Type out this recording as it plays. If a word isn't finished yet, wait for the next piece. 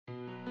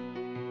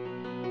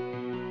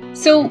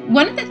So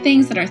one of the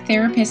things that our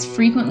therapists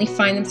frequently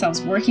find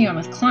themselves working on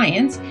with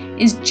clients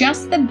is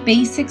just the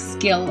basic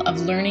skill of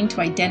learning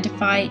to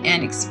identify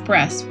and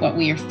express what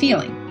we are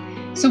feeling.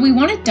 So we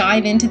want to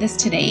dive into this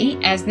today,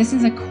 as this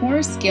is a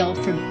core skill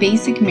for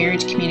basic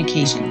marriage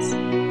communications.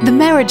 The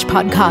Marriage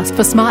Podcast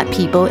for Smart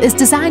People is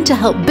designed to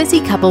help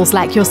busy couples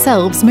like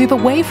yourselves move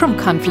away from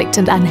conflict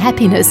and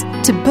unhappiness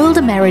to build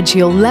a marriage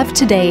you'll love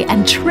today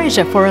and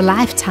treasure for a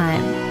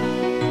lifetime.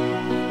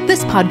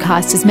 This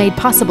podcast is made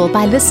possible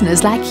by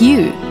listeners like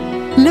you.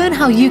 Learn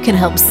how you can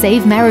help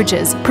save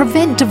marriages,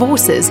 prevent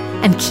divorces,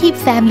 and keep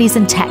families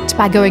intact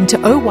by going to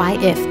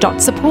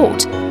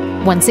oyf.support.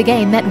 Once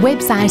again, that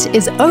website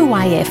is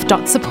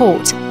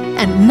oyf.support.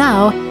 And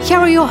now, here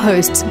are your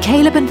hosts,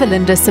 Caleb and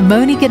Valinda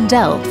Simone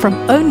Gandel from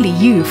Only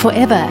You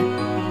Forever.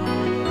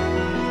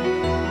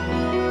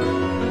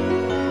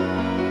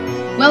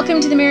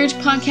 Welcome to the Marriage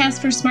Podcast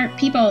for Smart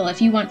People.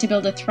 If you want to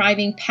build a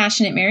thriving,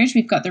 passionate marriage,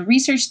 we've got the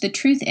research, the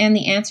truth, and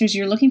the answers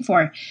you're looking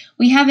for.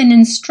 We have an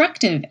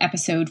instructive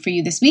episode for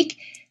you this week.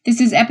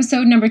 This is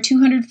episode number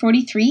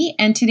 243,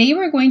 and today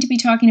we're going to be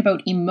talking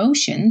about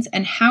emotions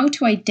and how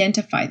to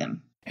identify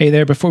them. Hey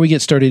there, before we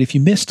get started, if you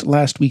missed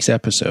last week's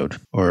episode,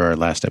 or our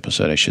last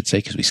episode, I should say,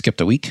 because we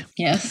skipped a week.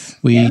 Yes.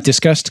 We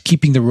discussed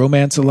keeping the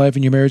romance alive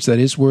in your marriage. That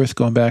is worth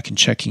going back and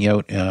checking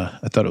out.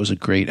 I thought it was a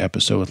great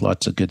episode with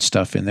lots of good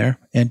stuff in there.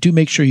 And do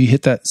make sure you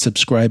hit that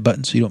subscribe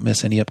button so you don't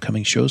miss any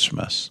upcoming shows from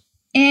us.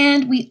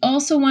 And we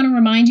also want to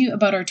remind you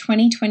about our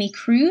 2020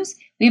 cruise.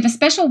 We have a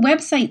special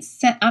website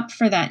set up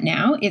for that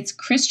now. It's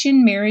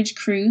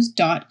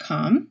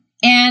christianmarriagecruise.com.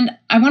 And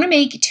I want to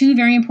make two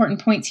very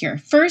important points here.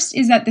 First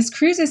is that this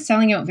cruise is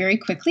selling out very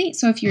quickly.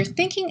 So if you're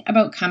thinking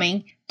about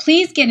coming,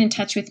 please get in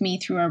touch with me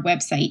through our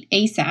website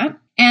ASAP.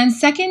 And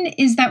second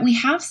is that we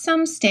have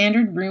some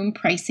standard room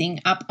pricing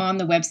up on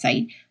the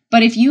website.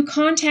 But if you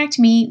contact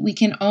me, we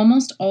can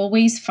almost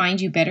always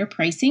find you better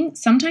pricing,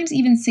 sometimes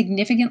even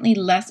significantly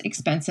less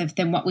expensive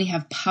than what we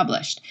have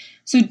published.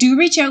 So do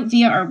reach out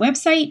via our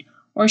website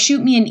or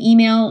shoot me an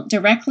email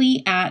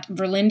directly at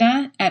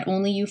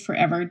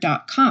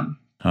verlinda@onlyyouforever.com.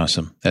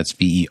 Awesome. That's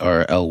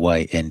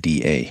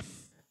VERLYNDA.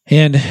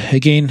 And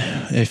again,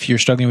 if you're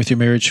struggling with your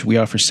marriage, we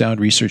offer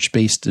sound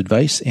research-based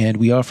advice, and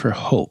we offer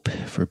hope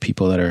for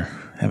people that are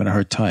having a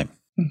hard time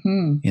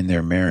in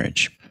their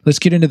marriage. Let's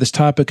get into this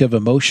topic of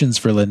emotions,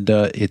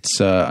 Verlinda.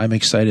 I'm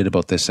excited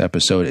about this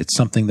episode. It's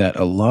something that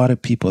a lot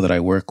of people that I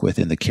work with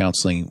in the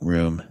counseling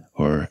room,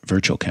 or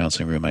virtual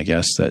counseling room, I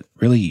guess, that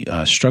really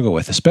struggle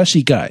with,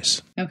 especially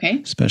guys. Okay.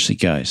 Especially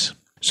guys.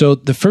 So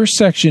the first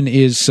section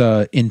is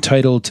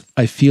entitled,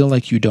 I Feel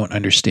Like You Don't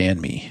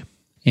Understand Me.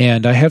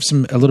 And I have a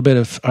little bit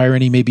of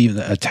irony, maybe even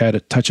a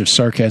touch of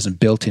sarcasm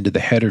built into the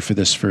header for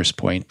this first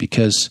point,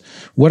 because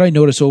what I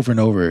notice over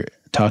and over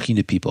talking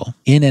to people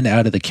in and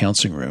out of the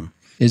counseling room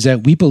is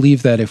that we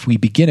believe that if we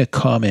begin a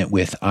comment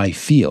with, I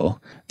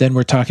feel, then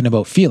we're talking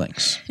about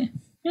feelings,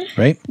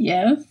 right?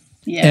 Yes.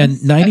 And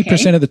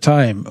 90% of the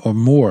time or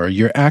more,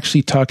 you're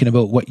actually talking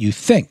about what you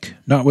think,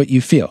 not what you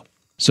feel.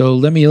 So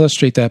let me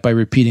illustrate that by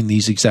repeating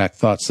these exact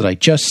thoughts that I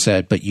just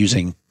said, but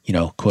using,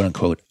 quote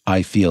unquote,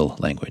 I feel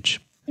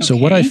language. Okay. So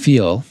what I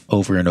feel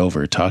over and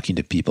over talking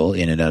to people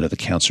in and out of the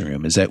counseling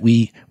room is that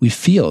we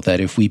feel that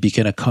if we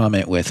begin a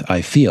comment with I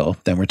feel,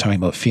 then we're talking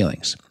about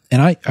feelings.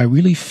 And I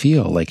really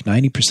feel like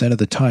 90% of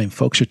the time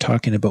folks are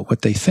talking about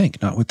what they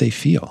think, not what they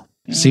feel.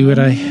 See what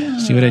I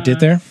did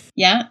there?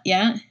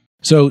 Yeah.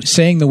 So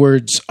saying the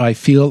words I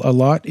feel a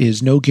lot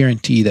is no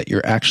guarantee that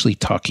you're actually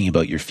talking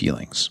about your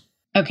feelings.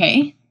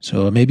 Okay.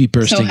 So maybe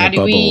bursting a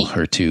bubble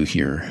or two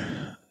here.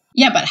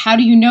 Yeah, but how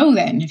do you know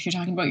then if you're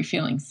talking about your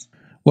feelings?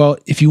 Well,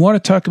 if you want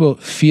to talk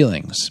about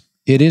feelings,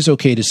 it is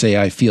okay to say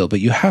I feel, but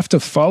you have to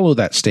follow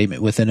that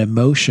statement with an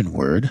emotion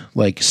word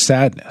like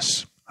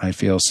sadness. I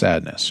feel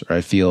sadness, or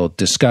I feel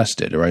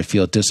disgusted, or I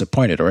feel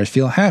disappointed, or I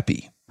feel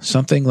happy.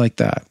 Something like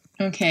that.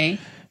 Okay.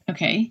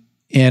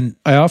 And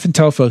I often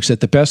tell folks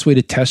that the best way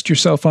to test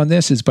yourself on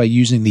this is by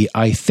using the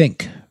I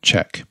think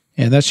check.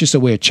 And that's just a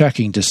way of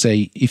checking to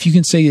say, if you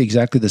can say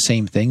exactly the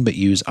same thing, but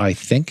use I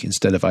think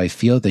instead of I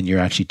feel, then you're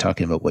actually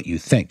talking about what you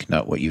think,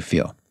 not what you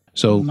feel.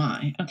 So,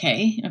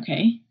 okay.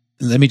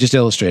 Let me just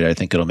illustrate it. I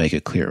think it'll make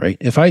it clear, right?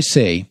 If I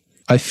say,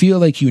 I feel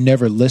like you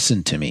never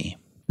listened to me.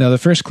 Now, the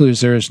first clue is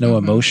there is no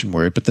emotion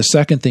word, but the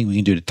second thing we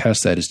can do to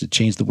test that is to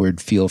change the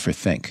word feel for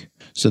think.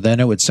 So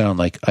then it would sound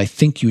like, I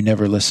think you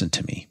never listened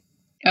to me.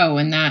 Oh,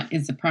 and that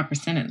is the proper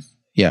sentence.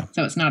 Yeah.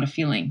 So it's not a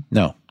feeling.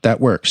 No,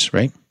 that works,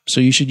 right? So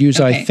you should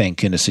use I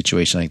think in a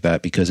situation like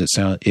that because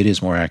it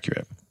is more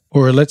accurate.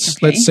 Or let's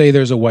say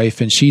there's a wife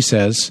and she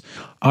says,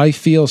 I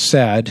feel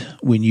sad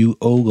when you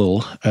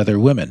ogle other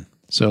women.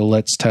 So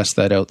let's test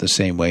that out the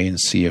same way and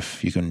see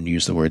if you can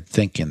use the word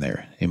think in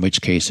there, in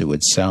which case it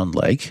would sound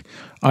like,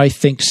 I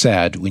think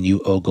sad when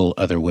you ogle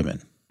other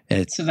women.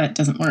 And so that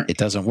doesn't work. It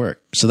doesn't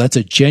work. So that's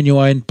a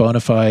genuine,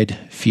 bona fide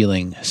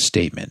feeling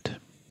statement.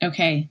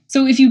 Okay.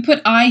 So if you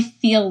put I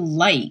feel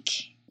like,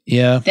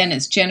 yeah, then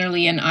it's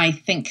generally an I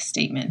think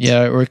statement.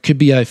 Yeah, or it could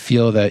be I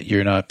feel that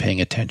you're not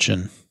paying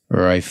attention,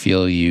 or I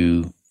feel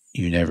you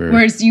you never...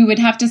 Whereas you would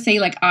have to say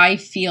like, I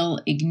feel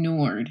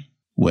ignored.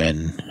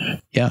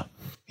 When, yeah.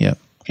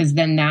 Because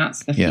then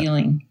that's the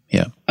feeling.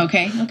 Yeah.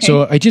 Okay.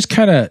 So I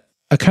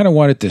kind of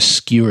wanted to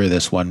skewer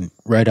this one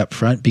right up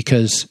front,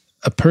 because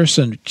a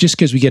person, just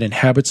because we get in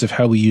habits of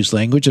how we use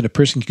language, and a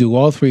person can go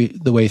all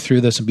the way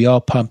through this and be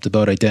all pumped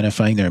about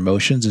identifying their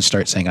emotions and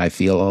start saying, I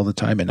feel all the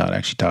time, and not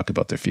actually talk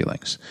about their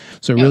feelings.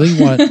 So I really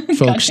want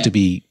folks to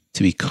be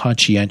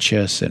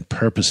conscientious and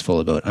purposeful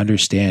about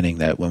understanding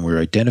that when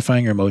we're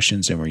identifying our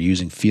emotions and we're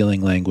using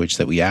feeling language,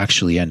 that we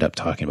actually end up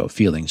talking about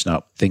feelings,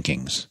 not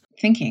thinkings.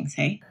 Thinkings,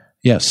 hey?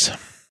 Yes.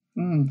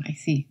 I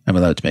see. I'm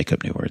allowed to make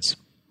up new words,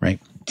 right?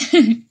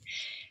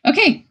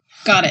 Okay.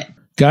 Got it.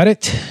 Got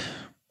it?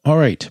 All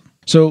right.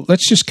 So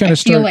let's just kind of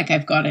start. I feel like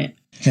I've got it.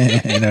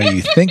 I know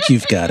you think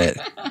you've got it.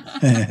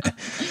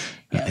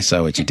 I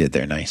saw what you did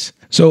there. Nice.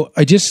 So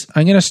I'm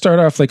going to start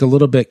off like a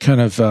little bit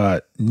kind of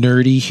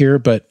nerdy here,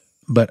 but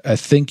I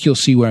think you'll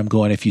see where I'm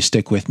going if you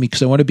stick with me,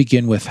 because I want to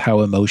begin with how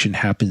emotion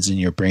happens in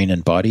your brain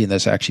and body. And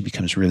this actually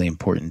becomes really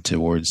important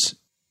towards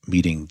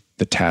meeting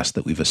the task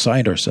that we've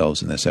assigned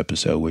ourselves in this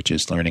episode, which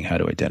is learning how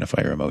to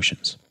identify our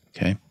emotions.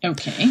 Okay.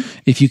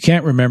 If you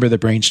can't remember the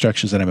brain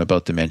structures that I'm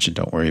about to mention,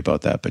 don't worry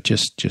about that, but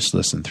just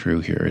listen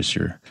through here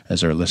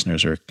as our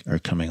listeners are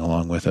coming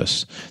along with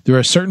us. There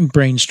are certain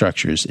brain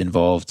structures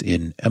involved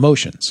in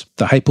emotions.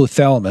 The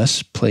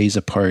hypothalamus plays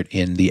a part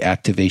in the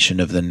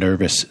activation of the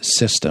nervous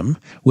system,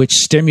 which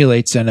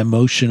stimulates an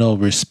emotional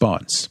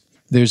response.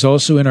 There's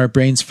also in our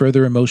brains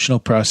further emotional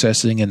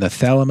processing in the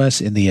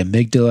thalamus, in the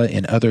amygdala,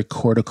 and other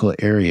cortical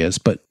areas.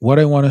 But what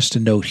I want us to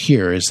note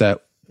here is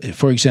that,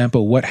 for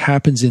example, what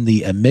happens in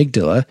the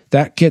amygdala,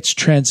 that gets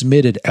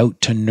transmitted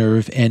out to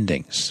nerve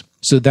endings.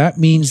 So that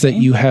means that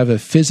you have a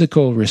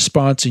physical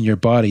response in your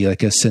body,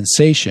 like a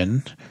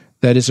sensation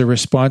that is a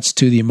response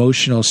to the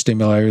emotional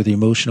stimuli or the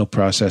emotional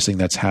processing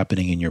that's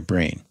happening in your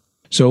brain.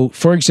 So,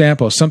 for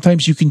example,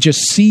 sometimes you can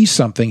just see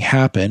something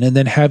happen and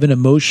then have an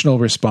emotional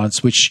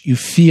response, which you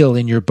feel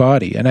in your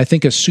body. And I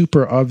think a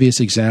super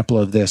obvious example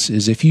of this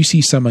is if you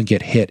see someone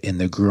get hit in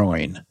the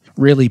groin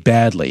really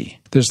badly,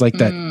 there's like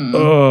that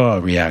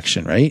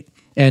reaction, right?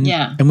 And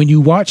when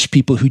you watch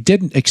people who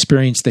didn't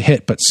experience the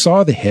hit but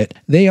saw the hit,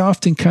 they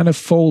often kind of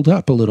fold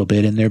up a little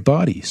bit in their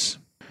bodies.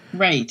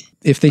 Right.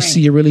 If they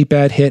see a really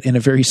bad hit in a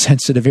very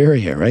sensitive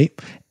area, right?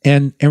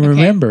 And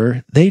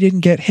remember, they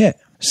didn't get hit.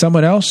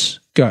 Someone else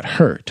got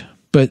hurt.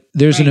 But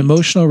there's an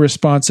emotional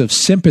response of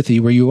sympathy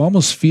where you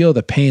almost feel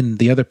the pain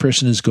the other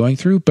person is going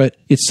through, but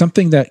it's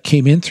something that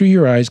came in through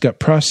your eyes, got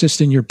processed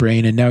in your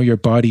brain, and now your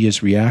body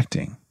is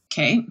reacting.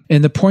 Okay.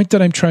 And the point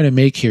that I'm trying to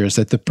make here is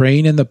that the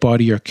brain and the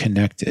body are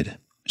connected.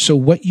 So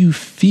what you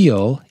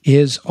feel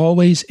is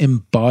always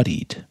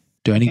embodied.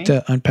 Do I need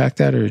to unpack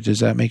that, or does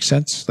that make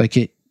sense?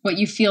 What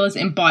you feel is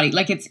embodied,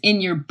 like it's in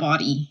your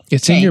body.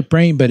 It's in your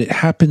brain, but it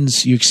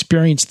happens, you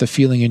experience the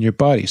feeling in your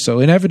body. So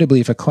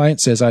inevitably, if a client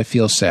says, I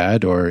feel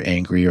sad or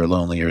angry or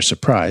lonely or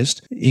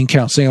surprised, in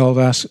counseling,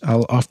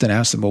 I'll often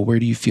ask them, well, where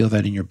do you feel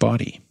that in your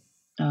body?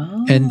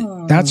 Oh.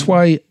 And that's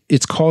why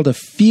it's called a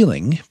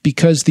feeling,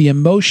 because the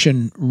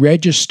emotion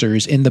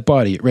registers in the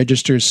body. It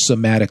registers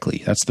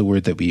somatically. That's the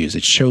word that we use.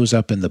 It shows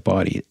up in the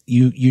body.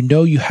 You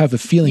know you have a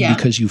feeling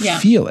because you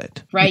feel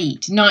it.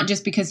 Right. Not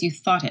just because you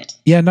thought it.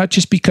 Yeah, not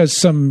just because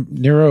some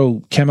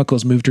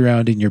neurochemicals moved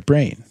around in your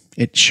brain.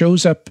 It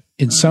shows up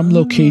in some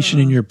location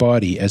in your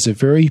body as a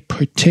very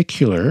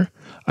particular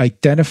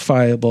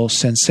identifiable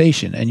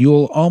sensation, and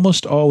you'll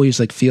almost always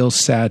feel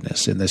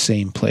sadness in the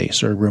same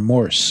place, or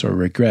remorse or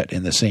regret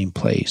in the same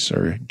place,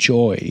 or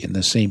joy in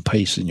the same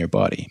place in your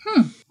body.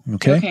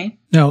 Okay.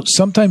 Now,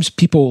 sometimes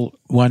people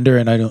wonder,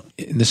 and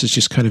this is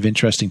just kind of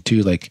interesting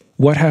too,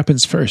 what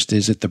happens first?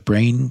 Is it the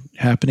brain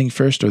happening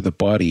first or the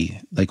body?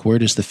 Where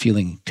does the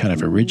feeling kind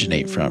of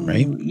originate from,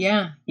 right?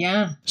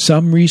 Yeah.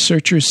 Some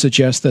researchers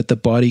suggest that the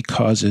body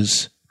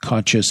causes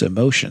conscious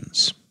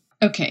emotions.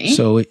 Okay.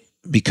 So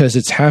because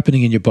it's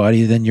happening in your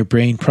body, then your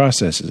brain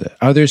processes it.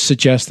 Others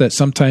suggest that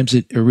sometimes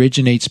it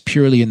originates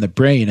purely in the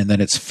brain and then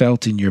it's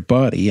felt in your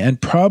body.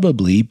 And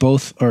probably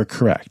both are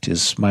correct,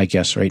 is my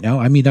guess right now.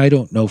 I mean, I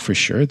don't know for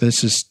sure.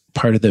 This is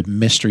part of the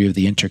mystery of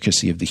the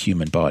intricacy of the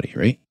human body,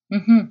 right?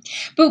 Mm-hmm.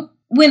 But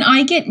when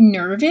I get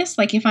nervous,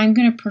 if I'm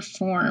going to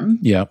perform,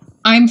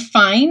 I'm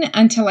fine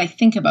until I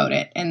think about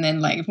it. And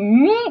then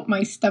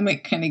my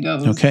stomach kind of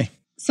goes. Okay.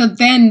 So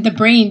then the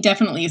brain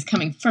definitely is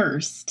coming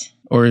first.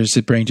 Or is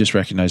the brain just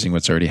recognizing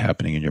what's already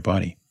happening in your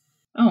body?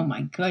 Oh,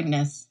 my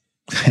goodness.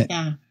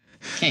 Yeah.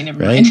 Okay,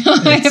 never mind.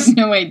 I have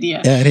no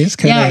idea. Yeah, it is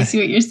kind of... Yeah, I see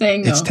what you're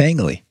saying, though. It's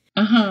tangly.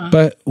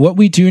 But what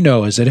we do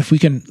know is that if we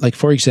can,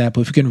 for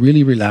example, if we can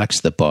really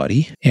relax the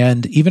body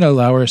and even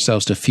allow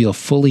ourselves to feel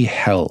fully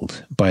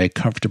held by a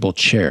comfortable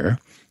chair,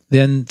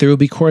 then there will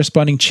be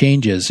corresponding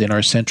changes in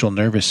our central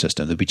nervous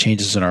system. There'll be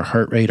changes in our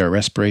heart rate, our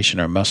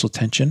respiration, our muscle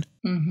tension.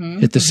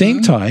 At the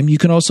same time, you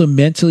can also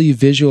mentally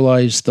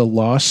visualize the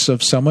loss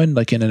of someone,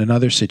 in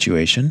another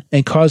situation,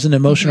 and cause an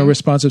emotional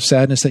response of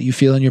sadness that you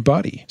feel in your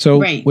body.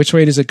 So which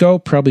way does it go?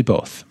 Probably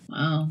both.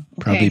 Wow.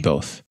 Okay. Probably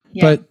both.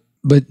 Yeah.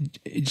 But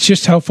it's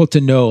just helpful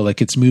to know,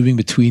 like, it's moving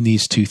between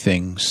these two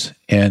things,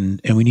 and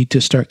we need to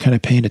start kind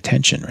of paying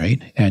attention,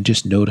 right? And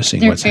just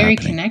noticing what's happening.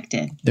 They're very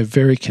connected. They're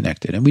very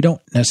connected, and we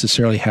don't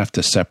necessarily have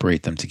to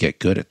separate them to get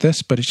good at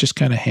this, but it's just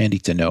kind of handy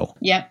to know.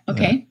 Yeah.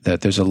 Okay.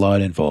 That there's a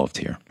lot involved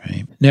here,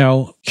 right?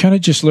 Now, kind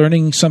of just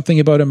learning something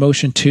about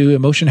emotion too.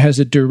 Emotion has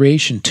a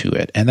duration to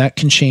it, and that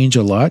can change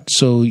a lot.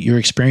 So your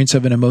experience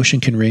of an emotion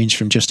can range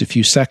from just a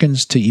few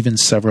seconds to even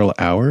several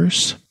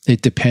hours.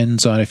 It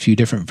depends on a few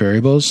different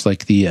variables,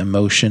 like the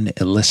emotion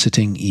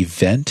eliciting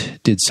event.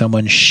 Did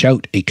someone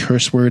shout a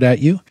curse word at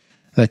you?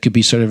 That could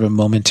be sort of a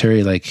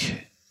momentary,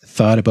 like,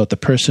 thought about the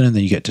person, and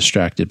then you get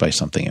distracted by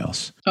something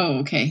else. Oh,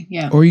 okay.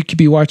 Yeah. Or you could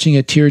be watching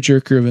a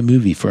tearjerker of a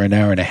movie for an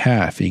hour and a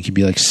half, and you could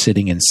be like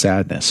sitting in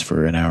sadness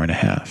for an hour and a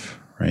half,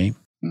 right?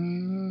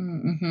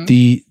 Mm-hmm.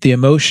 The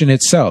emotion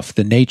itself,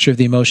 the nature of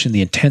the emotion,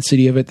 the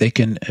intensity of it, they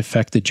can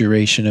affect the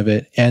duration of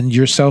it. And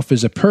yourself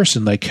as a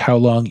person, like how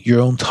long,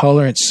 your own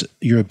tolerance,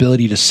 your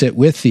ability to sit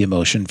with the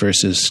emotion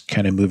versus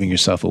kind of moving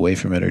yourself away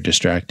from it or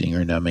distracting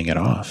or numbing it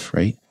off,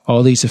 right?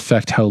 All these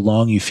affect how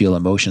long you feel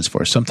emotions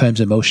for.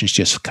 Sometimes emotions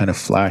just kind of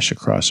flash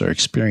across our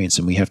experience,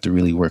 and we have to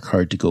really work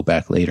hard to go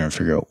back later and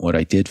figure out what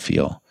I did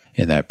feel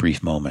in that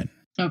brief moment.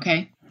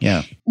 Okay.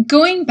 Yeah.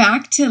 Going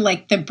back to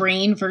like the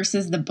brain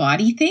versus the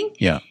body thing.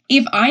 Yeah.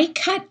 If I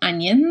cut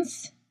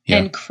onions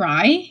and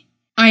cry,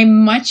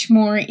 I'm much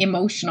more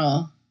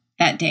emotional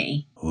that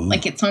day. Ooh.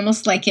 Like it's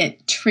almost like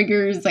it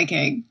triggers like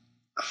a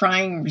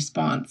crying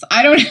response.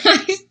 I don't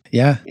know.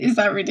 Yeah. Is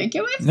that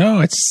ridiculous? No,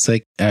 it's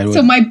like...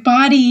 So my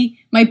body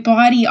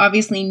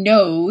obviously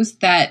knows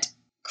that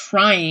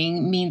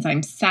crying means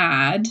I'm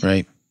sad.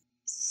 Right.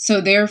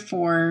 So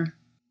therefore,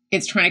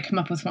 it's trying to come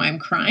up with why I'm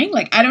crying.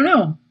 Like, I don't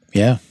know.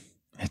 Yeah.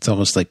 It's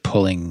almost like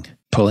pulling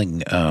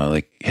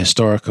like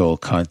historical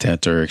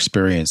content or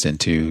experience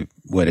into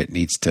what it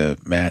needs to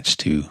match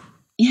to.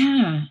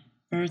 Yeah.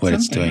 Or what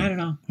it's doing. I don't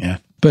know. Yeah.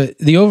 But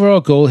the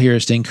overall goal here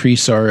is to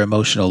increase our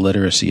emotional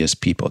literacy as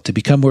people, to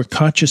become more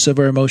conscious of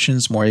our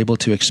emotions, more able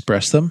to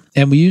express them.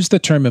 And we use the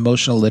term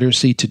emotional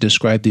literacy to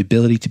describe the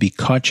ability to be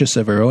conscious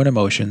of our own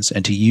emotions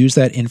and to use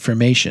that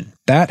information.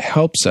 That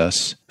helps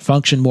us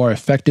function more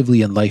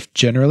effectively in life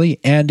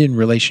generally and in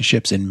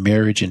relationships and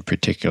marriage in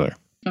particular.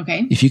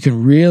 Okay. If you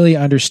can really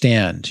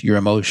understand your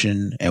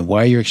emotion and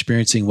why you're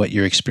experiencing what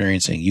you're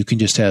experiencing, you can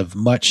just have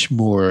much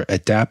more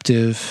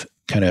adaptive,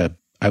 kind of,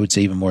 I would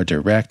say even more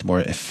direct, more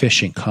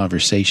efficient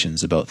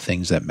conversations about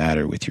things that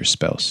matter with your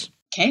spouse.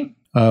 Okay.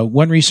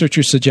 One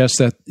researcher suggests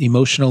that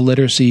emotional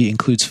literacy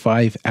includes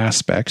 5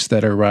 aspects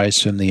that arise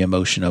from the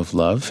emotion of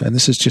love. And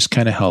this is just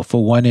kind of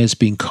helpful. One is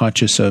being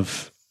conscious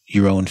of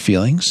your own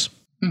feelings.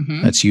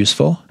 Mm-hmm. That's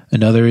useful.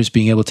 Another is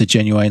being able to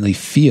genuinely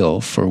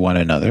feel for one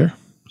another.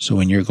 So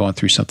when you're going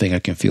through something, I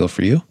can feel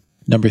for you.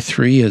 Number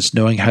 3 is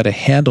knowing how to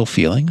handle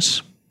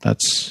feelings.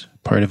 That's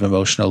part of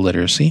emotional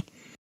literacy.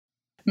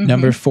 Mm-hmm.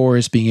 Number 4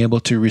 is being able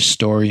to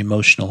restore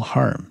emotional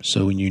harm.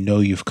 So when you know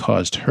you've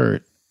caused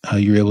hurt,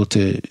 you're able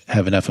to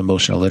have enough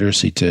emotional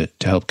literacy to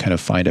help kind of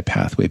find a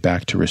pathway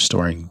back to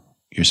restoring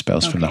your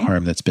spouse from the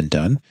harm that's been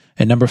done.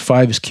 And number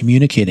 5 is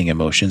communicating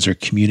emotions or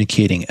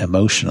communicating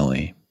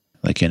emotionally,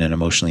 like in an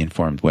emotionally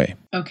informed way.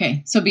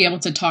 Okay. So be able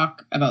to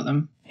talk about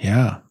them.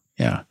 Yeah.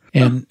 Yeah.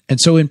 And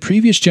so in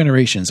previous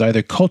generations,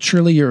 either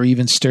culturally or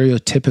even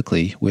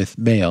stereotypically with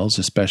males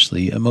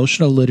especially,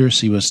 emotional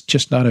literacy was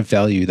just not a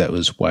value that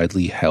was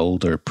widely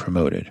held or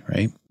promoted,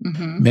 right?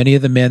 Mm-hmm. Many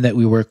of the men that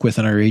we work with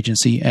in our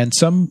agency and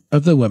some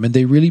of the women,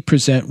 they really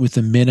present with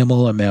a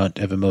minimal amount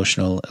of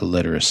emotional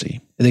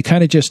literacy. They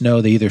kind of just know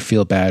they either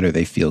feel bad or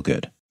they feel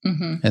good.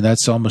 Mm-hmm. And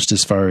that's almost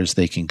as far as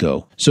they can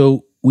go.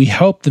 So we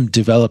help them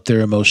develop their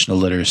emotional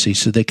literacy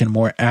so they can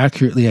more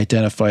accurately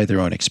identify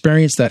their own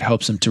experience. That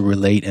helps them to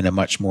relate in a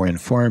much more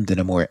informed and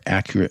a more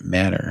accurate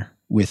manner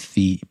with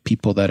the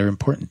people that are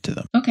important to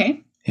them.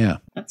 Okay. Yeah.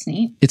 That's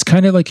neat. It's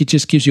kind of like it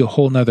just gives you a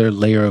whole nother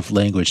layer of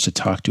language to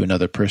talk to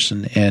another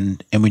person.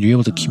 And when you're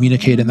able to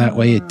communicate in that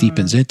way, it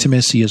deepens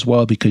intimacy as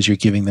well because you're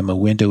giving them a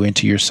window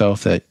into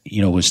yourself that,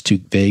 was too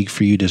vague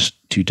for you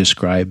to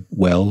describe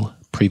well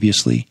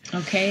previously.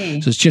 Okay.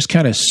 So it's just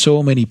kind of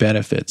so many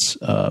benefits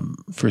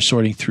for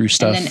sorting through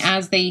stuff. And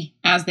then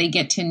as they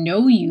get to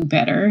know you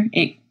better,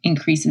 it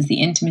increases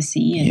the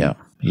intimacy. And, yeah.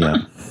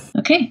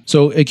 Okay.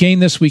 So again,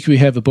 this week we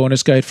have a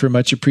bonus guide for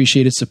much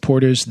appreciated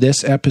supporters.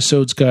 This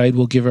episode's guide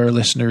will give our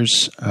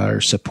listeners, our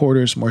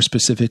supporters more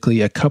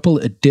specifically, a couple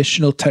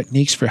additional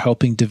techniques for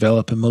helping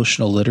develop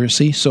emotional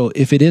literacy. So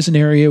if it is an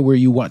area where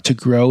you want to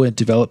grow and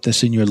develop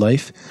this in your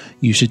life,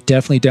 you should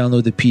definitely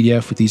download the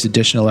PDF with these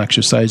additional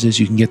exercises.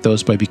 You can get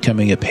those by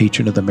becoming a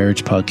patron of the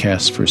Marriage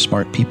Podcast for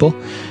Smart People.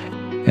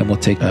 And we'll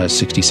take a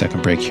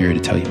 60-second break here to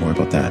tell you more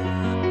about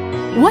that.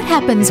 What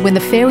happens when the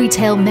fairy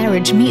tale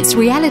marriage meets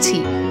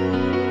reality?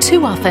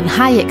 Too often,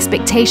 high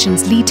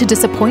expectations lead to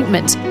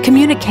disappointment,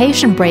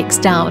 communication breaks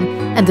down,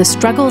 and the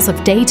struggles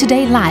of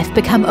day-to-day life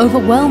become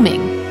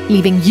overwhelming,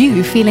 leaving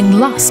you feeling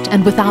lost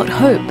and without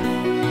hope.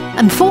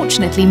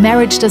 Unfortunately,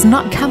 marriage does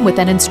not come with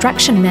an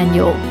instruction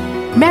manual.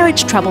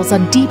 Marriage troubles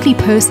are deeply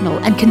personal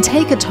and can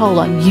take a toll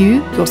on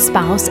you, your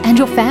spouse, and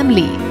your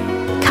family.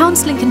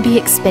 Counseling can be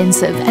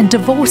expensive and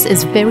divorce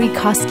is very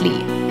costly.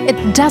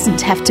 It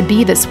doesn't have to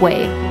be this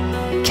way.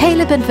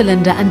 Caleb and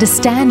Valinda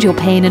understand your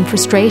pain and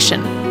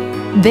frustration.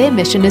 Their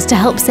mission is to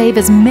help save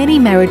as many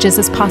marriages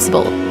as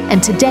possible,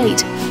 and to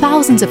date,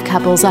 thousands of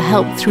couples are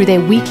helped through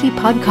their weekly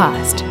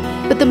podcast.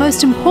 But the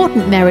most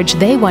important marriage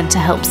they want to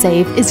help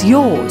save is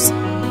yours.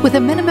 With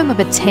a minimum of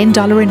a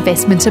 $10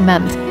 investment a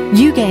month,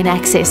 you gain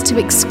access to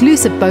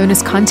exclusive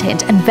bonus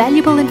content and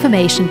valuable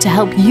information to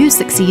help you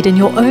succeed in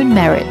your own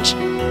marriage.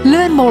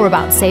 Learn more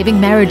about saving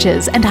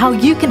marriages and how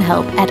you can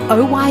help at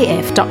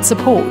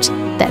oyf.support.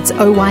 That's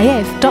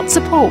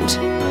oyf.support.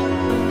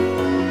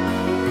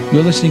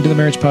 You're listening to the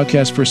Marriage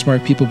Podcast for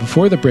Smart People.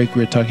 Before the break,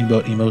 we were talking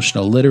about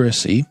emotional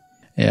literacy.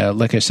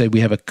 Like I said, we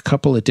have a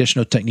couple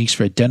additional techniques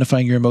for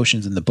identifying your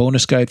emotions in the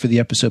bonus guide for the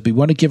episode. We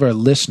want to give our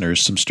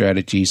listeners some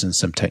strategies and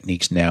some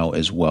techniques now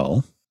as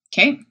well.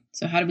 Okay,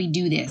 so how do we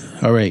do this?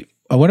 All right.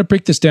 I want to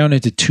break this down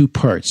into two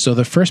parts. So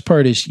the first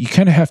part is you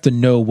kind of have to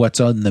know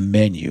what's on the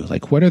menu.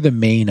 Like, what are the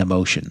main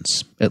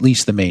emotions? At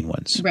least the main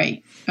ones.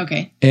 Right.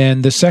 Okay.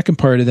 And the second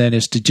part of that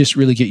is to just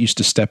really get used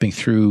to stepping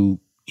through,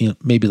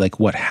 maybe like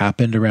what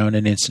happened around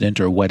an incident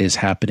or what is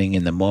happening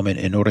in the moment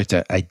in order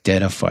to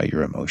identify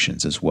your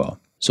emotions as well.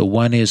 So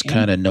one is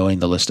kind of knowing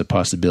the list of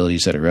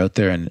possibilities that are out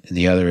there, and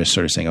the other is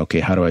sort of saying,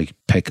 okay, how do I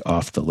pick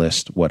off the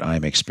list what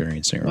I'm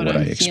experiencing or what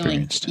I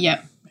experienced?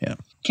 Yep. Yeah.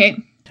 Okay.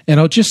 And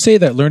I'll just say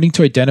that learning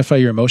to identify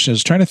your emotions, I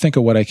was trying to think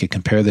of what I could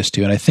compare this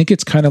to, and I think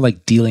it's kind of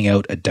like dealing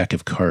out a deck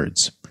of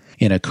cards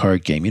in a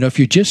card game. If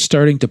you're just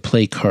starting to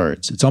play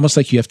cards, it's almost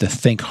like you have to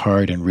think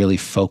hard and really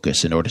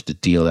focus in order to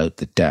deal out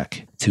the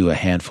deck to a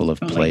handful of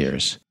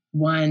players.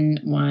 One,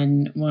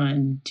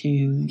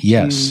 2,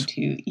 yes.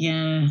 2.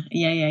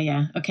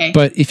 Yeah. Okay.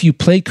 But if you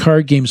play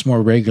card games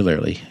more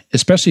regularly,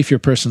 especially if you're a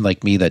person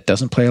like me that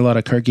doesn't play a lot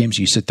of card games,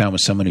 you sit down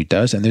with someone who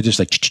does, and they're just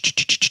like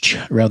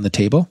around the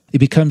table, it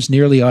becomes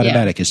nearly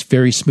automatic. Yeah. It's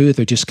very smooth.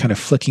 They're just kind of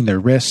flicking their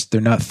wrists.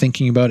 They're not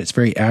thinking about it. It's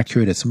very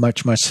accurate. It's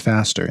much, much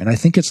faster. And I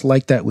think it's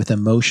like that with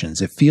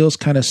emotions. It feels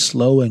kind of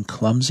slow and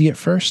clumsy at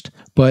first,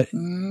 but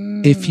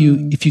if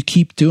you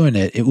keep doing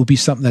it, it will be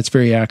something that's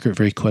very accurate,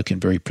 very quick, and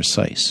very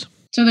precise.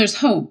 So there's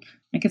hope.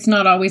 Like, it's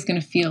not always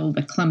going to feel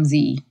the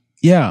clumsy.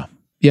 Yeah.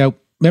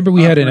 Remember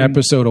we had an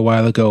episode a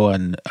while ago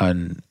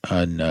on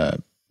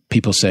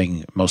people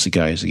saying, mostly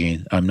guys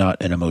again, I'm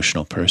not an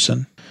emotional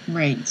person.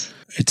 Right.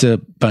 It's a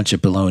bunch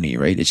of baloney,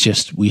 right? It's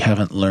just we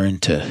haven't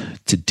learned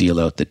to deal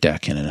out the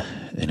deck in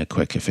a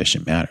quick,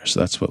 efficient manner. So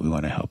that's what we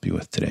want to help you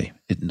with today.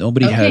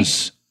 Nobody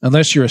has,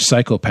 unless you're a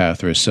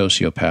psychopath or a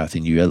sociopath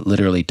and you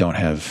literally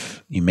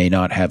you may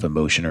not have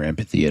emotion or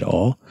empathy at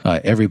all.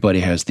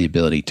 Everybody has the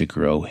ability to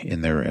grow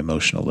in their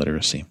emotional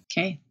literacy.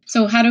 Okay.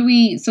 So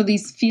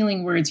these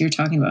feeling words you're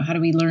talking about, how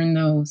do we learn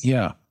those?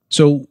 Yeah.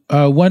 So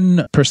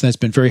one person that's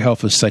been very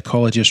helpful is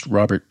psychologist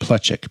Robert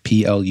Plutchik,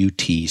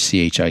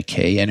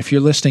 Plutchik. And if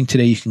you're listening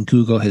today, you can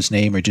Google his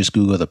name or just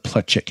Google the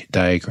Plutchik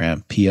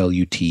diagram,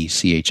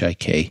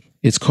 Plutchik.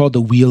 It's called the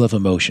Wheel of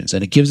Emotions,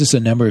 and it gives us a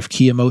number of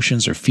key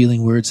emotions or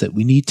feeling words that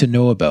we need to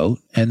know about,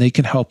 and they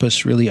can help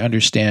us really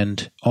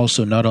understand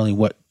also not only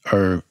what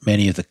are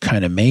many of the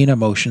kind of main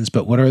emotions,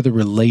 but what are the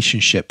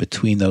relationship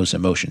between those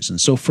emotions. And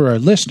so for our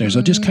listeners,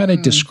 I'll just kind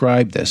of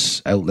describe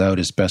this out loud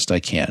as best I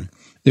can.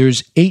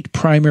 There's 8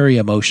 primary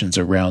emotions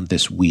around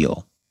this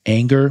wheel: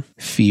 anger,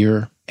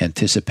 fear,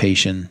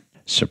 anticipation,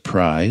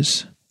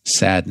 surprise,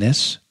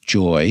 sadness,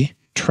 joy,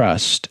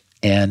 trust,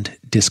 and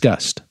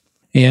disgust.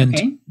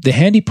 And the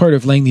handy part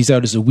of laying these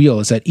out as a wheel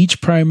is that each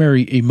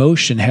primary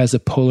emotion has a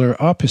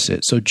polar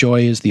opposite. So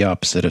joy is the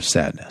opposite of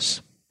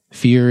sadness.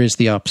 Fear is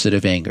the opposite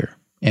of anger.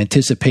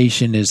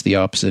 Anticipation is the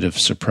opposite of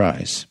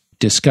surprise.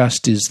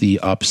 Disgust is the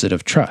opposite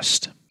of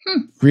trust.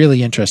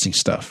 Really interesting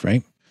stuff,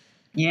 right?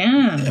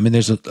 Yeah. I mean,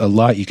 there's a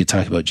lot you could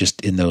talk about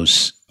just in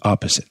those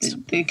opposites.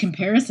 The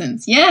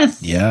comparisons.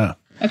 Yes. Yeah.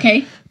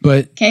 Okay.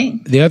 But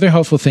the other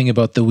helpful thing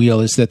about the wheel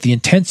is that the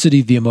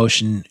intensity of the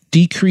emotion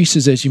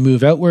decreases as you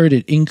move outward.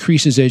 It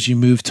increases as you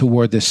move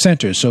toward the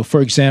center. So,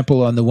 for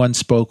example, on the one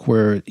spoke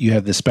where you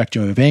have the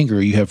spectrum of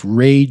anger, you have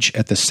rage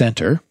at the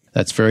center.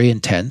 That's very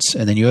intense.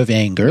 And then you have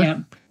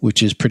anger,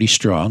 which is pretty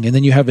strong. And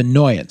then you have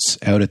annoyance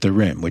out at the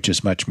rim, which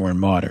is much more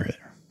moderate,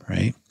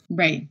 right?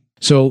 Right.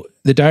 So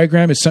the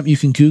diagram is something you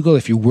can Google.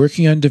 If you're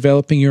working on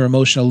developing your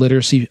emotional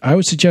literacy, I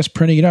would suggest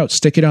printing it out.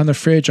 Stick it on the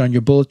fridge, on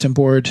your bulletin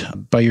board,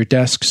 by your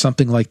desk,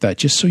 something like that,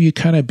 just so you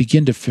kind of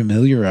begin to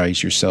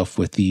familiarize yourself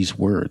with these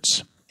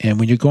words. And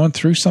when you're going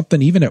through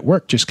something, even at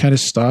work, just kind of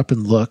stop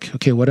and look,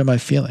 okay, what am I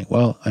feeling?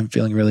 Well, I'm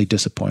feeling really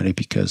disappointed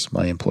because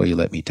my employee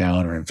let me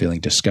down, or I'm feeling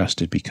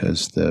disgusted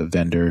because the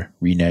vendor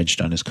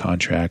reneged on his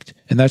contract.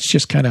 And that's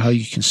just kind of how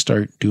you can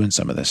start doing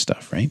some of this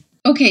stuff, right?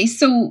 Okay,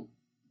 so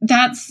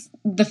that's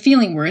the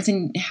feeling words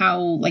and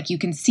how you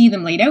can see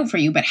them laid out for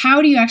you, but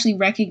how do you actually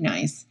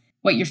recognize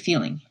what you're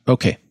feeling?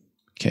 Okay.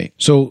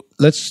 So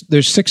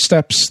there's 6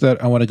 steps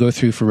that I want to go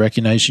through for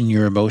recognizing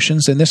your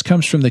emotions. And this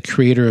comes from the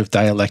creator of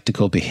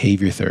dialectical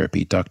behavior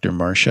therapy, Dr.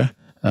 Marcia.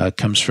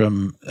 Comes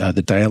from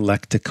the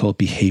Dialectical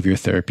Behavior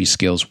Therapy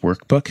Skills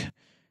Workbook.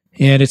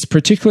 And it's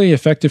particularly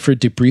effective for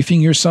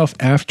debriefing yourself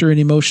after an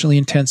emotionally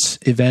intense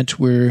event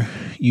where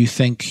you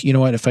think, you know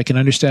what, if I can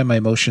understand my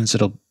emotions,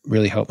 it'll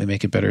really help me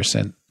make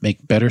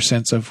better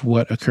sense of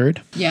what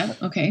occurred. Yeah.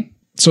 Okay.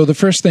 So the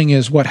first thing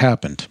is what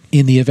happened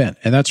in the event.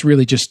 And that's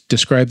really just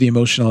describe the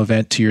emotional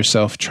event to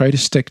yourself. Try to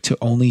stick to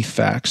only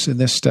facts in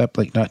this step,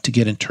 like not to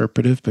get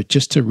interpretive, but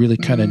just to really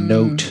kind of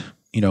note,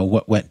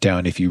 what went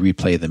down if you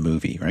replay the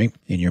movie, right,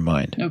 in your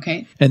mind.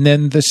 Okay. And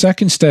then the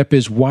second step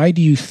is, why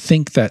do you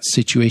think that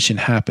situation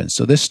happened?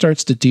 So this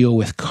starts to deal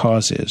with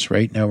causes,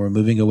 right? Now we're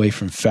moving away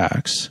from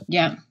facts.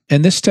 Yeah.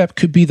 And this step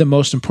could be the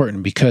most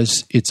important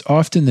because it's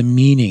often the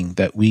meaning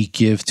that we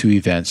give to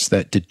events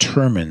that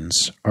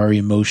determines our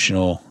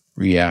emotional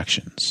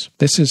reactions.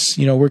 This is,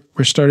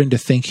 we're starting to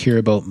think here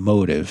about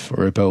motive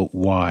or about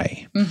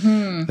why,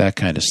 that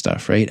kind of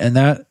stuff, right? And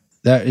that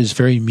is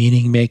very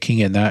meaning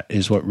making, and that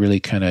is what really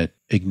kind of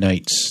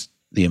ignites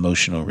the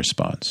emotional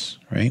response,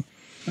 right?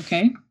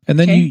 Okay. And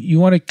then you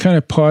want to kind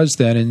of pause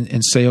then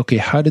and say, okay,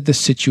 how did the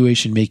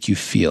situation make you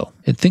feel?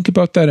 And think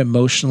about that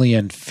emotionally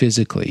and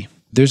physically.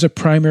 There's a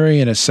primary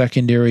and a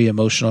secondary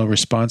emotional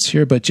response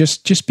here, but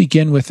just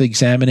begin with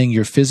examining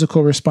your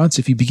physical response.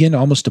 If you begin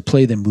almost to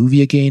play the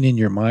movie again in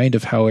your mind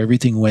of how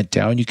everything went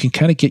down, you can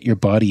kind of get your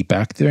body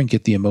back there and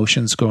get the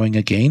emotions going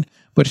again.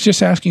 But it's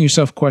just asking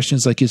yourself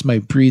questions like, is my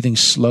breathing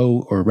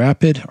slow or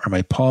rapid? Are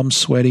my palms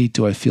sweaty?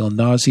 Do I feel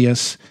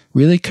nauseous?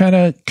 Really kind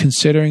of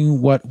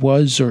considering what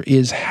was or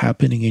is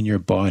happening in your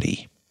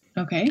body.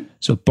 Okay.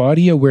 So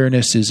body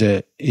awareness is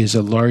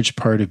a large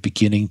part of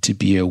beginning to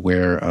be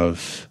aware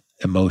of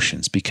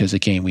emotions, because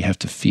again, we have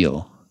to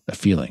feel a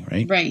feeling,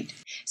 right? Right.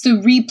 So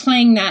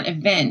replaying that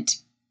event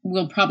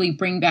will probably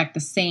bring back the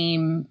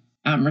same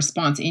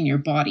response in your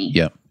body.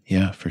 Yeah.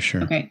 Yeah, for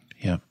sure. Okay.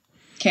 Yeah.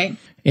 Okay.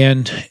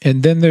 And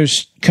then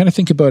there's, kind of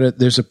think about it,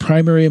 there's a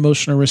primary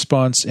emotional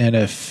response and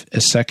a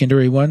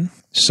secondary one.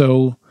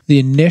 So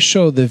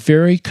the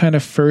very kind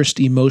of first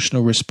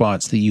emotional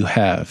response that you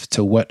have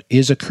to what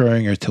is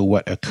occurring or to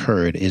what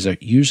occurred is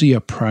usually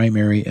a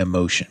primary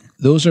emotion.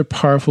 Those are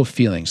powerful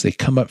feelings. They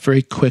come up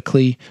very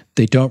quickly.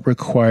 They don't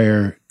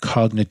require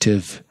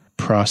cognitive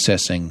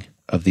processing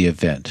of the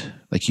event.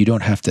 Like you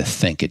don't have to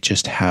think, it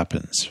just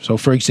happens. So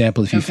for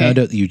example, if you found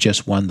out that you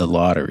just won the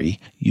lottery,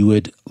 you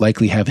would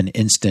likely have an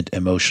instant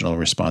emotional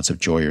response of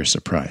joy or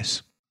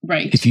surprise.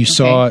 Right. If you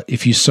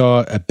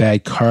saw a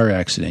bad car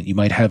accident, you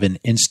might have an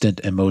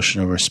instant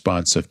emotional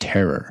response of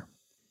terror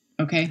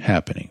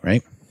happening,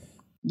 right?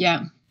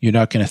 Yeah. You're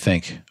not going to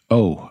think,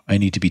 oh, I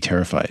need to be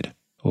terrified,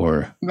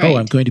 or oh,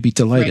 I'm going to be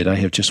delighted. I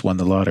have just won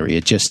the lottery.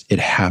 It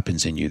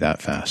happens in you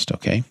that fast,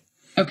 okay?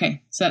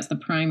 Okay. So that's the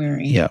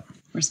primary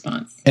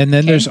response. And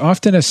then there's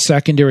often a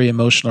secondary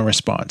emotional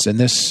response. And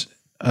this,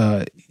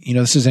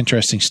 this is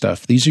interesting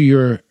stuff. These are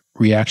your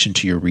reaction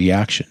to your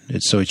reaction.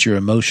 It's your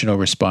emotional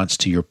response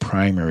to your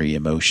primary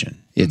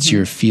emotion. It's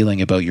your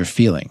feeling about your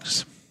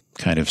feelings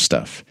kind of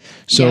stuff.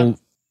 So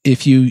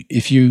if you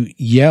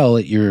yell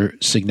at your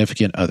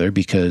significant other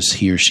because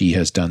he or she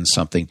has done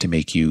something to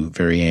make you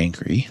very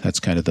angry, that's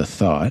kind of the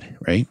thought,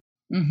 right?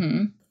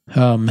 Then,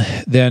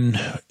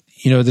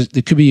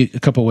 there could be a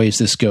couple ways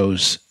this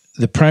goes.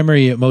 The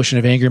primary emotion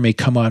of anger may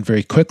come on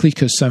very quickly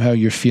because somehow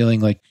you're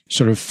feeling like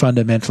sort of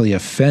fundamentally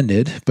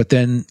offended, but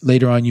then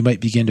later on you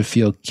might begin to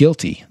feel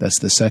guilty. That's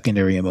the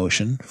secondary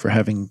emotion for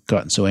having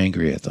gotten so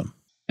angry at them.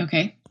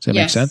 Okay. Does that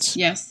make sense?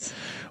 Yes.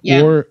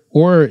 Yeah.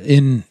 Or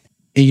in,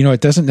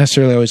 it doesn't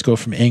necessarily always go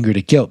from anger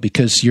to guilt,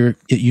 because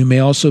you may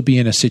also be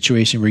in a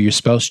situation where your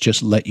spouse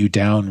just let you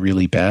down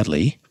really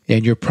badly.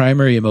 And your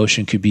primary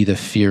emotion could be the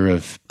fear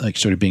of like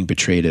sort of being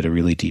betrayed at a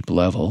really deep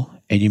level.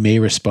 And you may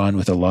respond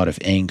with a lot of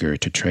anger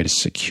to try to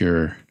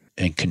secure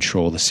and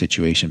control the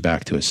situation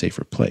back to a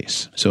safer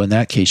place. So in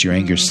that case, your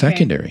anger is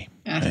secondary.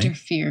 After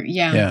fear.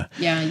 Yeah.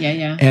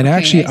 And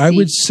actually, I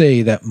would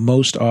say that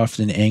most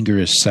often anger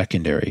is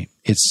secondary.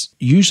 It's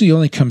usually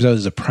only comes out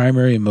as a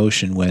primary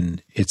emotion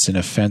when it's an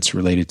offense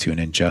related to an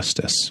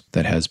injustice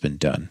that has been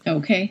done.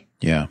 Okay.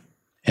 Yeah.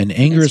 And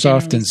anger is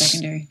often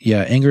secondary.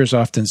 Anger is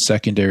often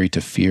secondary to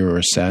fear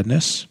or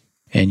sadness.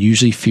 And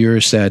usually fear or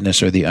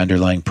sadness are the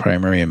underlying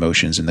primary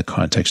emotions in the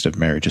context of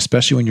marriage,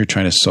 especially when you're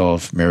trying to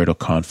solve marital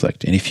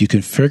conflict. And if you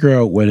can figure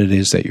out what it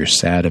is that you're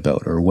sad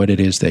about or what it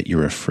is that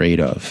you're afraid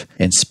of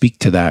and speak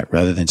to that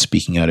rather than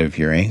speaking out of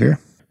your anger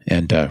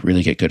and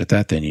really get good at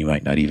that, then you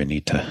might not even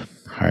need to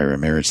hire a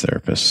marriage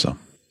therapist. So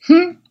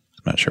I'm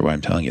not sure why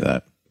I'm telling you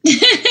that.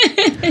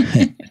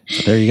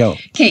 So there you go.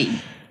 Okay.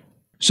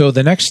 So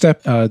the next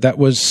step, that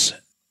was,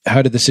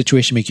 how did the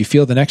situation make you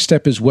feel? The next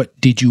step is, what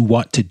did you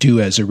want to do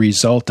as a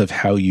result of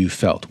how you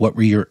felt? What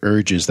were your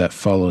urges that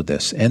followed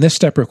this? And this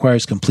step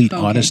requires complete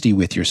honesty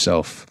with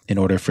yourself in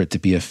order for it to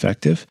be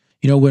effective.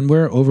 When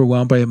we're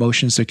overwhelmed by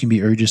emotions, there can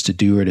be urges to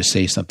do or to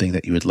say something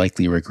that you would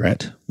likely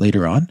regret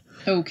later on.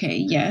 Okay,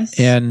 yes.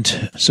 And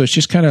so it's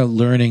just kind of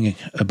learning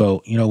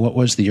about, what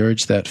was the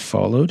urge that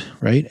followed,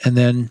 right? And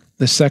then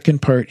the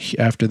second part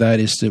after that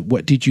is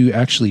what did you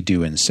actually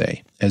do and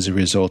say as a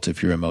result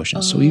of your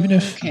emotions? So even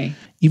if you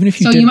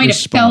didn't might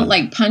respond, have felt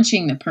like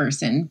punching the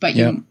person, but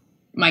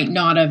might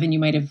not have, and you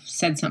might have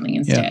said something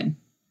instead.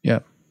 Yeah.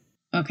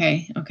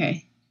 Okay.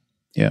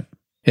 Yeah.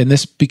 And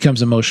this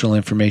becomes emotional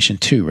information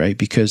too, right?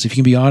 Because if you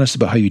can be honest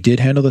about how you did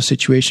handle the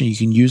situation, you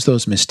can use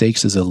those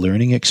mistakes as a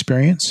learning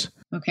experience.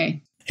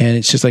 Okay. And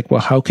it's just like,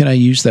 well, how can I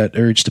use that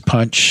urge to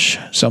punch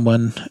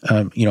someone?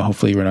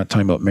 Hopefully we're not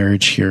talking about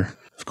marriage here,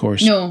 of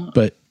course. No.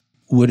 But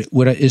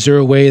is there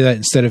a way that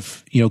instead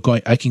of,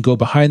 I can go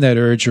behind that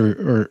urge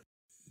or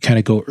kind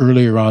of go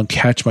earlier on,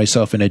 catch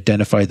myself and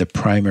identify the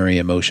primary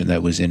emotion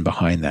that was in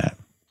behind that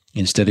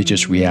instead of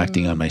just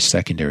reacting on my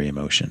secondary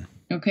emotion.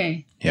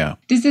 Okay. Yeah.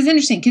 This is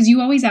interesting because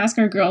you always ask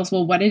our girls,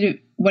 well, what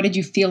did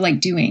you feel like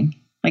doing?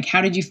 Like,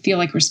 how did you feel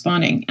like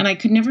responding? And I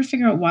could never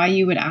figure out why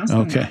you would ask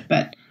them that,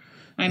 but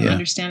I'm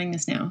understanding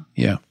this now.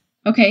 Yeah.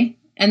 Okay.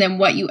 And then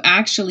what you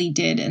actually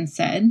did and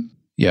said.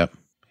 Yeah.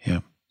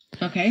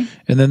 Okay.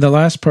 And then the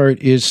last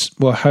part is,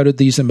 well, how did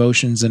these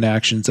emotions and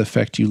actions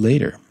affect you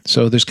later?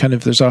 So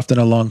there's often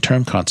a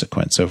long-term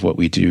consequence of what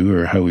we do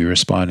or how we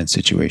respond in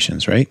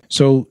situations, right?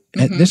 So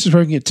and this is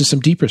where we get to some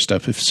deeper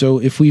stuff.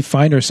 If we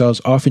find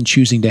ourselves often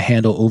choosing to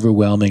handle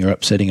overwhelming or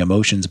upsetting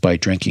emotions by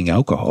drinking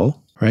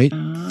alcohol, right?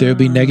 There'll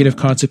be negative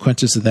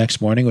consequences the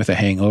next morning with a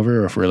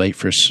hangover, or if we're late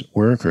for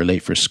work or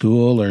late for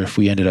school, or if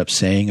we ended up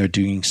saying or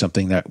doing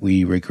something that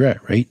we regret,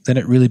 right? Then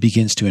it really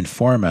begins to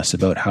inform us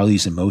about how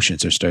these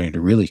emotions are starting to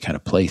really kind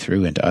of play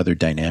through into other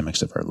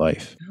dynamics of our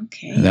life.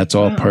 Okay. And that's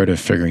all part of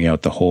figuring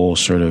out the whole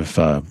sort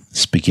of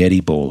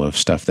spaghetti bowl of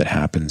stuff that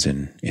happens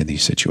in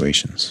these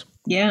situations.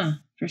 Yeah,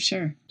 for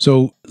sure.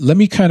 So let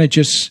me kind of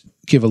just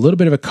give a little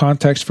bit of a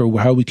context for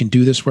how we can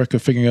do this work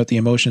of figuring out the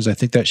emotions. I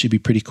think that should be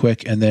pretty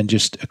quick. And then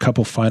just a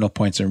couple final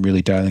points on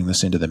really dialing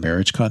this into the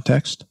marriage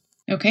context.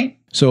 Okay.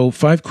 So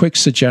 5 quick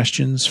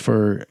suggestions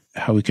for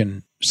how we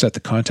can set the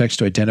context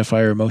to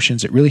identify our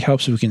emotions. It really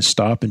helps if we can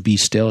stop and be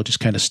still, just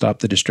kind of stop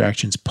the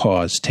distractions,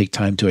 pause, take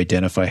time to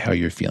identify how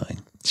you're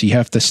feeling. So you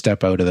have to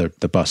step out of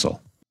the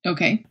bustle.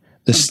 Okay.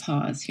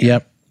 Pause here.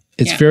 Yep.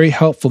 It's very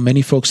helpful.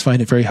 Many folks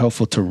find it very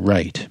helpful to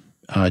write.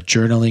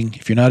 Journaling.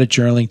 If you're not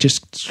journaling,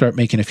 just start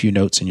making a few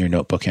notes in your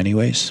notebook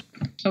anyways.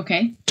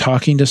 Okay.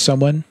 Talking to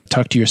someone,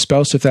 talk to your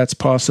spouse if that's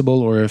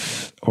possible,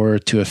 or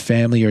to a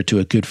family or to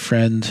a good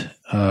friend,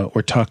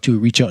 or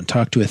reach out and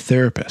talk to a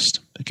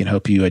therapist that can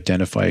help you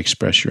identify,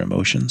 express your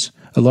emotions.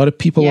 A lot of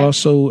people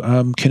also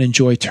can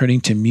enjoy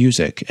turning to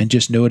music and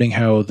just noting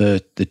how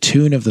the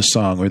tune of the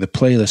song or the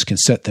playlist can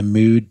set the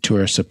mood to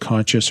our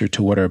subconscious or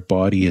to what our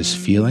body is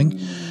feeling.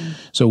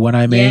 So when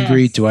I'm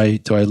angry, do I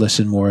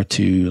listen more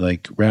to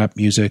like rap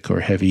music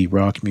or heavy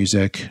rock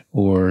music,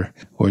 or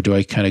do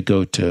I kind of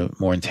go to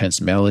more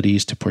intense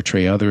melodies to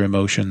portray other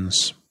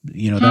emotions?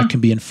 That can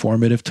be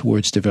informative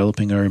towards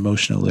developing our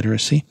emotional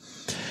literacy.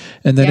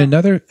 And then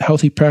another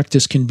healthy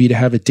practice can be to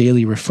have a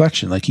daily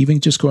reflection, like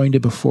even just going to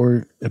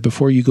before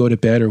you go to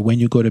bed or when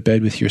you go to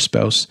bed with your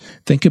spouse,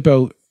 think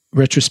about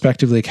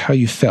retrospectively like how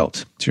you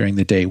felt during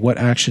the day, what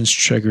actions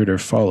triggered or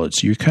followed.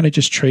 So you're kind of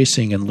just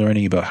tracing and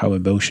learning about how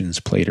emotions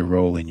played a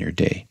role in your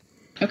day.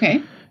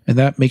 Okay. And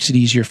that makes it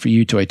easier for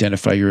you to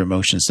identify your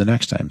emotions the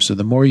next time. So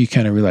the more you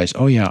kind of realize,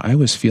 oh yeah, I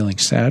was feeling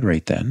sad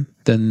right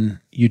then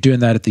you're doing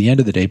that at the end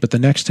of the day. But the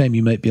next time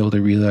you might be able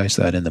to realize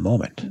that in the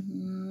moment.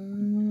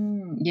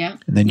 Yeah.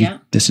 And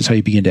then this is how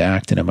you begin to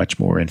act in a much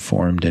more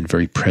informed and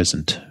very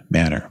present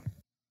manner.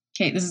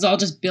 Okay. This is all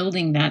just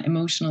building that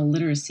emotional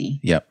literacy.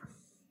 Yep.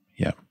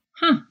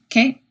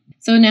 Okay.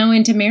 So now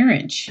into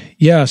marriage.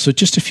 Yeah. So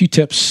just a few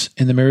tips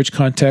in the marriage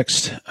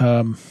context.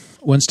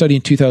 One study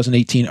in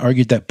 2018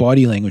 argued that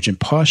body language and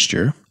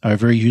posture are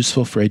very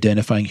useful for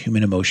identifying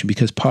human emotion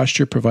because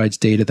posture provides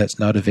data that's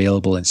not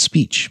available in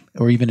speech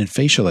or even in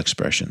facial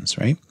expressions,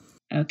 right?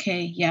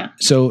 Okay, yeah.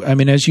 So, I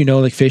mean, as you know,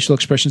 like facial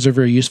expressions are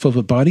very useful,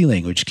 but body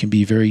language can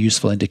be a very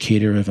useful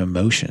indicator of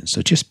emotion.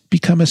 So just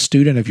become a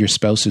student of your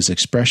spouse's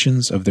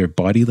expressions, of their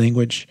body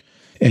language,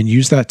 and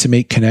use that to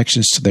make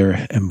connections to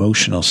their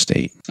emotional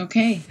state.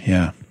 Okay.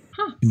 Yeah.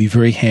 It can be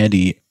very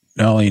handy.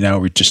 Not only now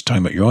we're just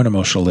talking about your own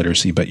emotional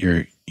literacy, but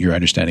your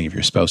understanding of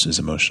your spouse's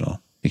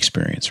emotional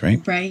experience, right?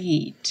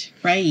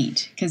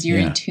 Right. Because you're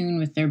in tune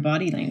with their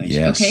body language.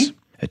 Yes. Okay.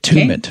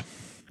 Attunement. Okay.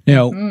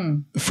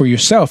 Now, for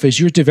yourself, as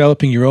you're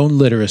developing your own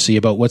literacy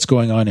about what's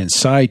going on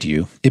inside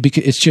you,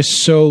 it's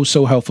just so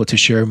helpful to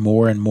share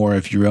more and more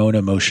of your own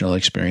emotional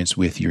experience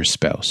with your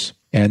spouse.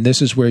 And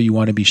this is where you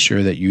want to be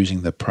sure that you're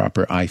using the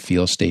proper I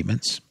feel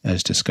statements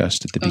as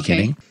discussed at the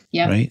beginning.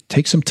 Yeah. Right?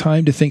 Take some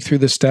time to think through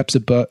the steps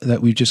that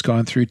we've just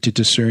gone through to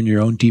discern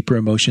your own deeper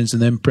emotions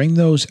and then bring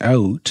those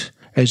out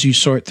as you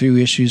sort through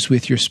issues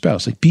with your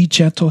spouse. Like, be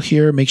gentle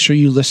here. Make sure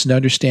you listen to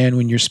understand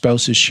when your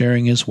spouse is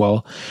sharing as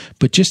well.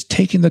 But just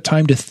taking the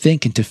time to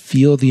think and to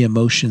feel the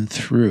emotion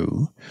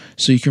through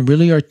so you can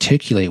really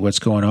articulate what's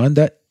going on.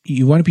 That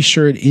you want to be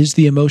sure it is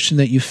the emotion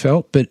that you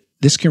felt, but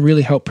this can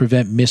really help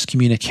prevent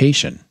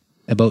miscommunication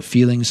about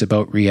feelings,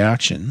 about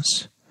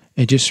reactions,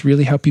 and just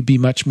really help you be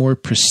much more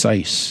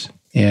precise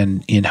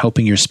and in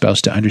helping your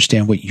spouse to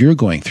understand what you're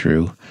going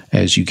through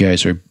as you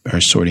guys are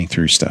sorting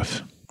through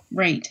stuff.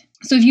 Right.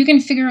 So if you can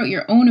figure out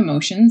your own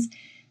emotions,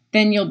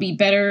 then you'll be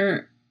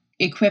better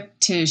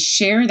equipped to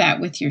share that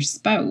with your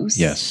spouse.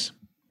 Yes.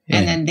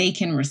 And then they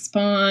can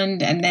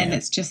respond. And then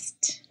it's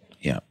just.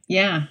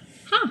 Yeah.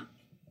 Huh.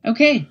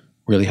 Okay.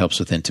 Really helps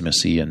with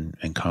intimacy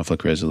and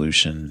conflict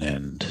resolution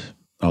and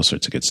all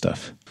sorts of good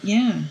stuff.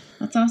 Yeah,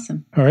 that's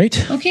awesome. All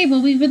right. Okay,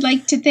 well, we would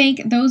like to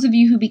thank those of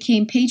you who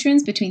became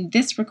patrons between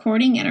this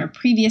recording and our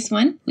previous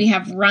one. We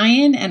have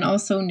Ryan and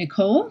also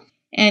Nicole.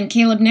 And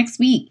Caleb, next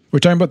week. We're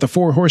talking about the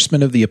 4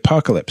 horsemen of the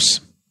apocalypse.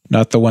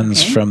 Not the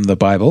ones from the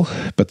Bible,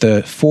 but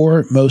the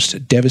 4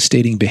 most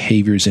devastating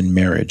behaviors in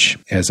marriage,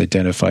 as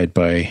identified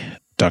by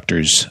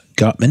Drs.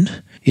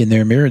 Gottman in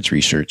their marriage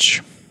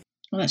research.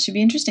 Well, that should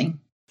be interesting.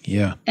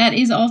 Yeah. That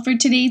is all for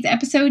today's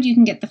episode. You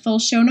can get the full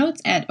show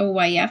notes at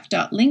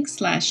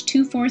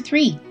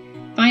oyf.link/243.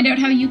 Find out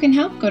how you can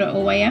help. Go to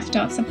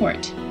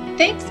oyf.support.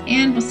 Thanks,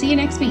 and we'll see you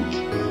next week.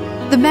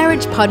 The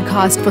Marriage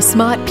Podcast for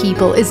Smart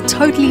People is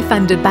totally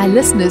funded by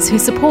listeners who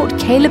support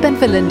Caleb and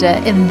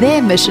Valinda in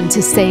their mission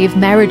to save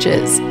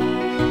marriages.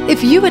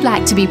 If you would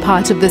like to be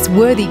part of this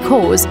worthy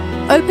cause,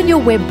 open your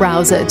web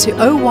browser to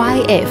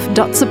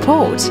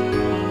oyf.support.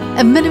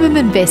 A minimum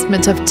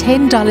investment of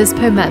 $10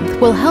 per month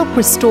will help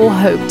restore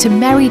hope to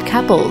married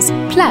couples.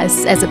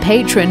 Plus, as a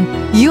patron,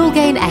 you'll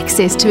gain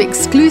access to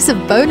exclusive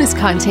bonus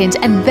content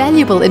and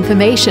valuable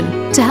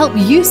information to help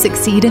you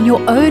succeed in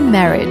your own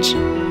marriage.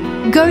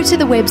 Go to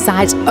the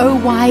website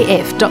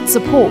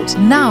oyf.support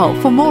now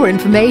for more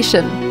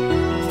information.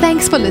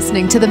 Thanks for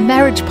listening to the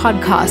Marriage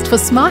Podcast for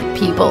Smart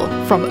People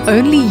from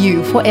Only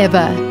You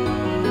Forever.